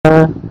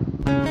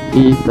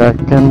kita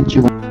kan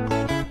cuma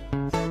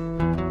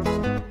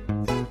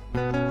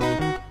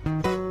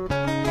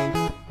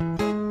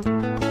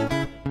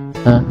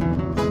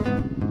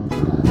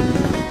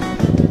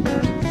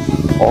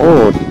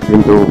oh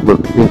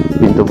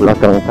pintu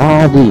belakang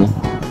tadi.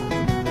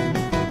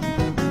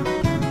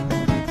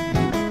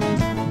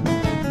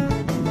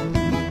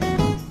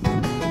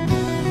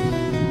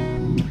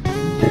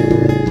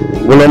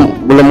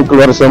 Belum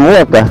keluar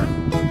semua kah?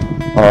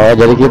 Oh,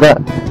 jadi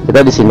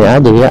kita di sini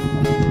aja ya.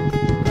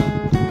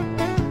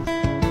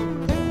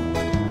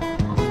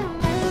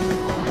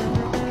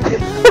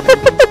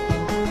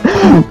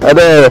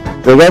 Ada,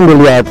 tuh kan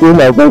dilihatin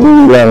apa gue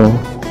bilang.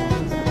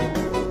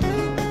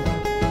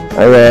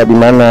 Ayo, di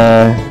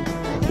mana?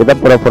 Kita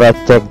pura-pura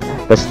cek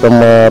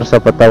customer,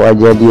 siapa tahu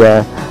aja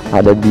dia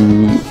ada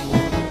di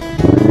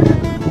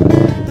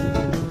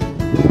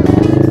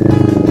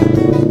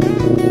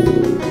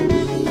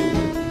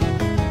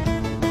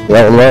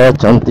ya Allah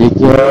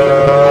cantiknya.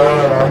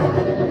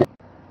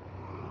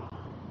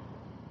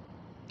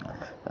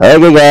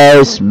 Oke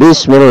guys,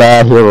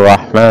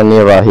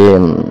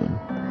 bismillahirrahmanirrahim.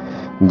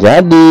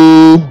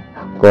 Jadi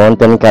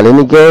konten kali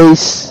ini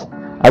guys,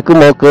 aku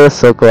mau ke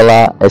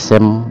sekolah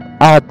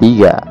SMA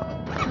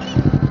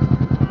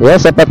 3. Ya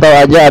siapa tahu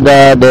aja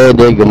ada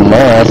DEDE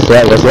gemes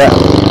ya guys ya,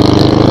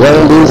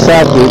 yang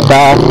bisa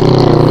kita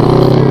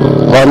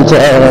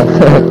konceng.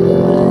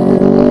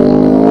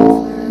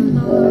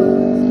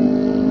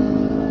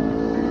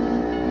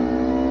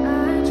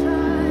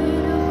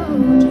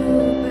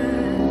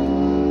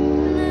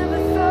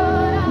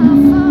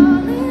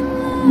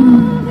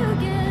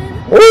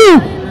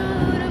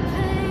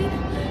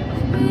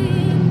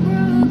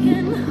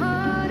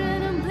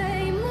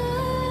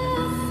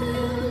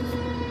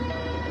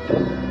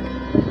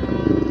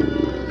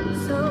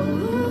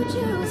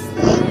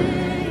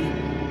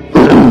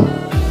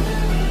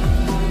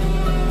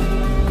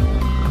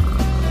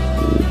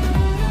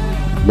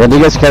 Jadi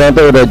guys, sekarang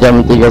itu udah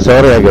jam 3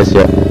 sore ya guys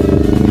ya.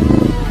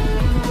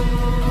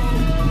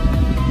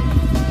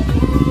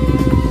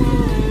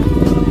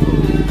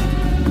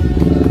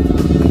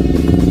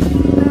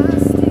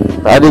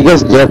 Tadi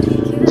guys jet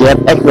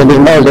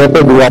minimal dia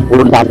tuh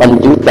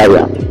 28 juta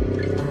ya.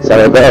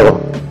 Saya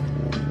tahu.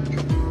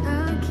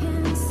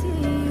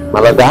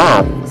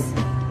 Meledak.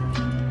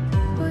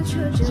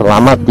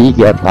 Selama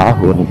 3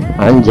 tahun,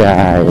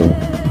 anjay.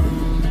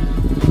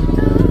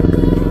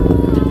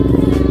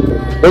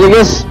 Jadi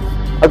guys,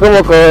 aku mau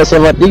ke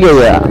SMA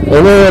 3 ya.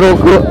 Ini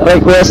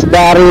request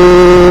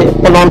dari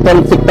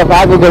penonton TikTok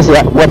aku guys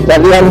ya, buat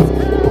kalian.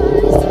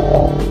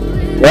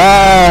 Ya,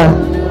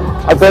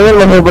 aku ingin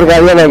menghibur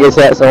kalian ya guys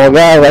ya.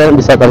 Semoga kalian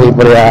bisa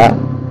terhibur ya.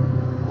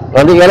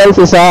 Nanti kalian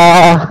bisa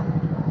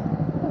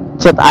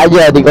chat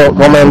aja di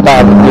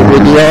komentar di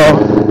video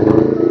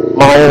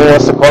mau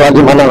sekolah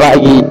di mana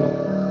lagi.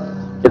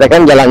 Kita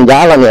kan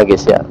jalan-jalan ya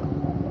guys ya.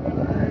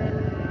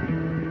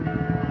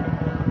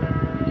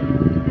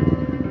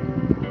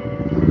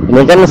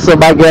 Ini kan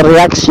sebagai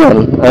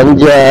reaction,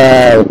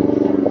 anjay.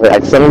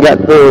 Reaction enggak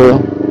tuh.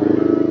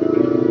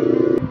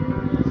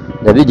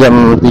 Jadi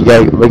jam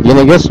 3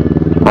 begini guys,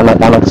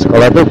 anak-anak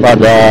sekolah tuh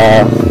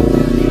pada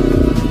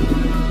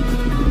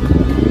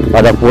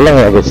pulang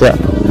ya guys ya.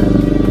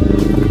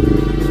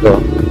 Tuh.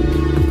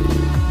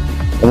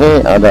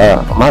 Ini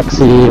ada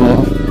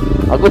Maxim.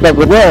 Aku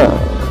takutnya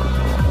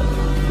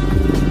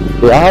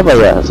apa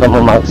ya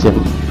sama Maxim.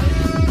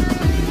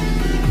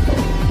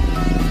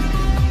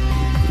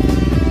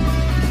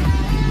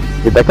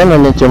 Kita kan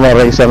hanya cuma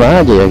reaction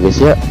aja ya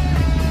guys ya.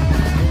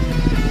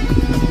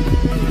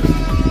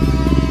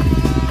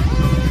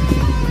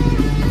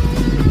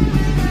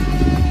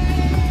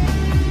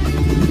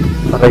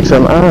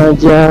 Reaction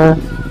aja,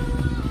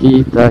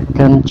 kita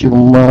kan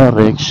cuma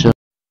reaction.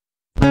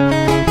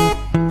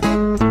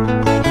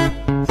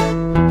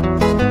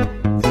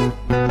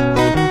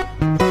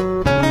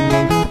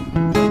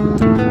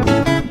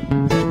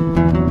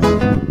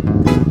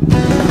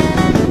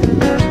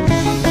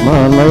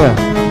 Mana ya?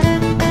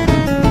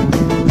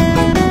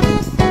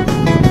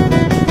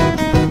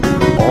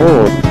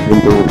 Oh,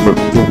 pintu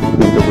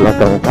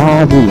belakang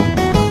tadi.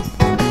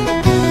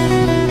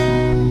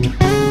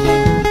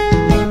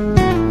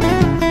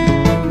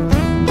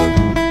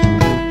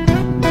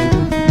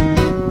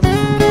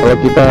 Kalau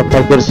kita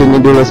parkir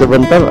sini dulu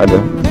sebentar, ada.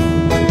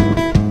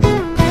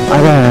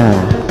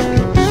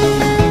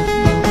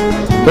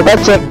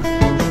 Kita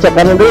cek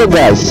kanan dulu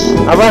guys.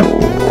 Apa?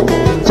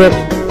 Cek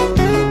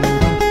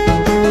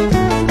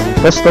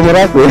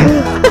customer aku.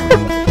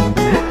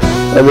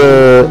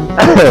 Aduh.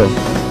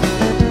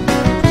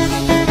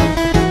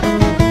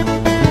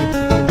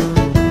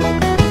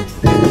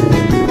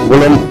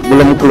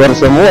 belum keluar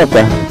semua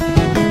kah?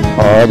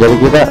 Oh, jadi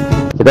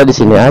kita di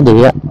sini aja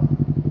ya.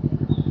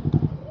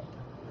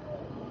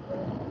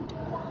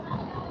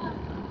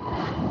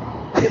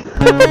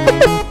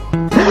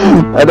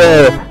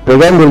 Ada, tuh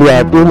kan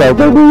dilihatin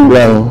apa gue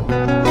bilang.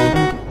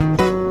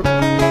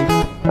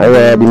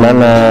 Ayo, di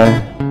mana?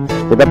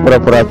 Kita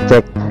pura-pura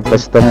cek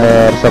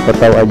customer, siapa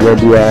tahu aja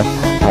dia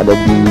ada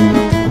di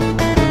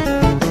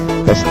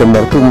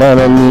Customerku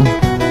mana nih?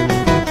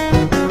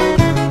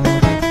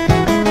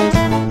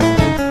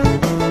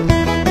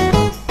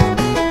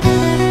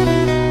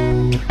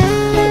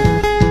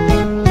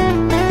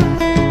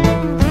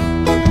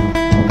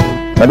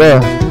 Ada.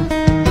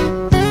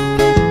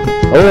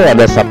 Oh,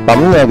 ada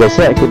satpamnya guys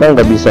ya. Kita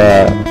nggak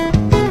bisa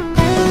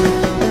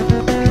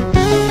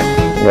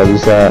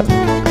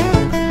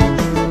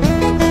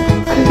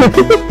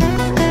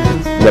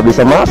nggak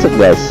bisa masuk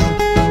guys.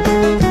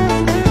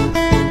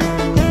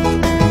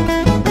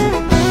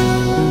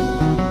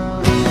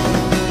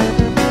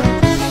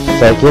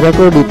 Saya kira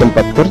tuh di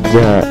tempat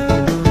kerja.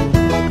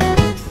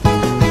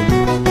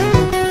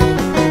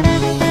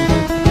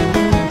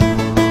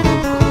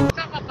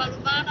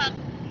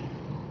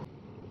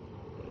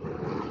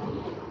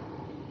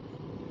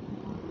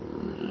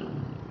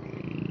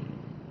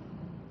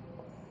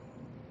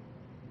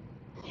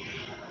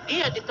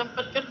 Iya, di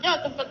tempat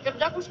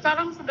kerjaku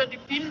sekarang sudah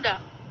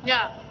dipindah.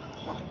 Ya.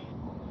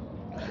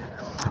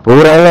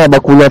 Orangnya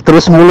bakunya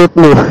terus mulut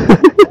lu.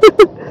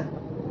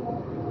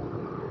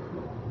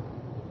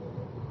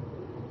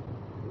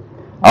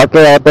 Oke,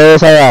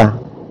 OTW saya.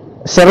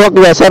 Sherlock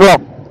ya,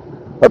 Sherlock.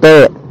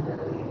 OTW.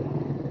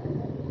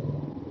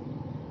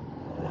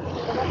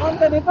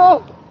 Konten itu.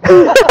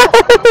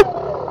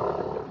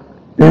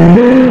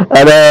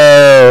 Ada.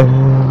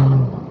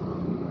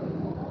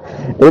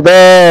 Itu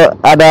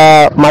ada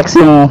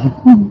Maxim.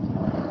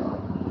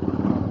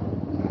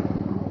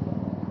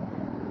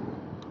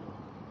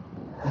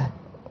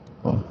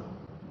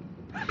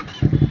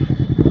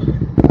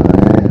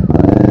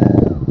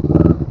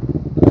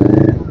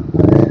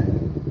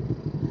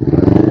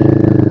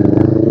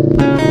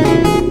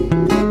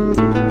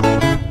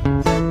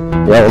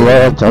 Ya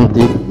Allah,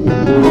 cantik.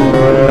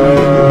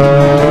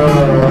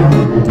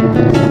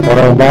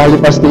 Orang Bali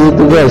pasti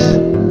itu guys.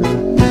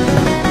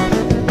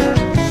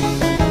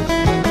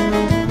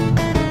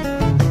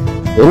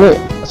 Ini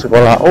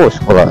sekolah, oh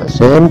sekolah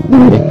SMP.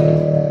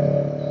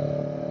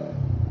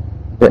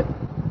 Ya.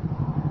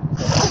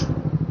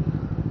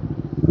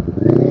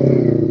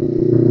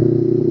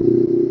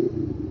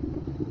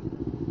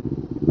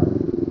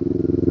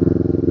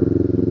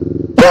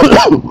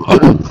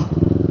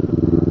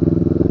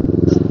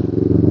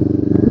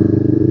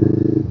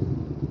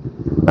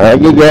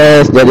 Lagi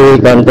guys,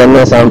 jadi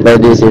kontennya sampai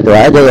di situ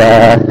aja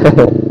ya.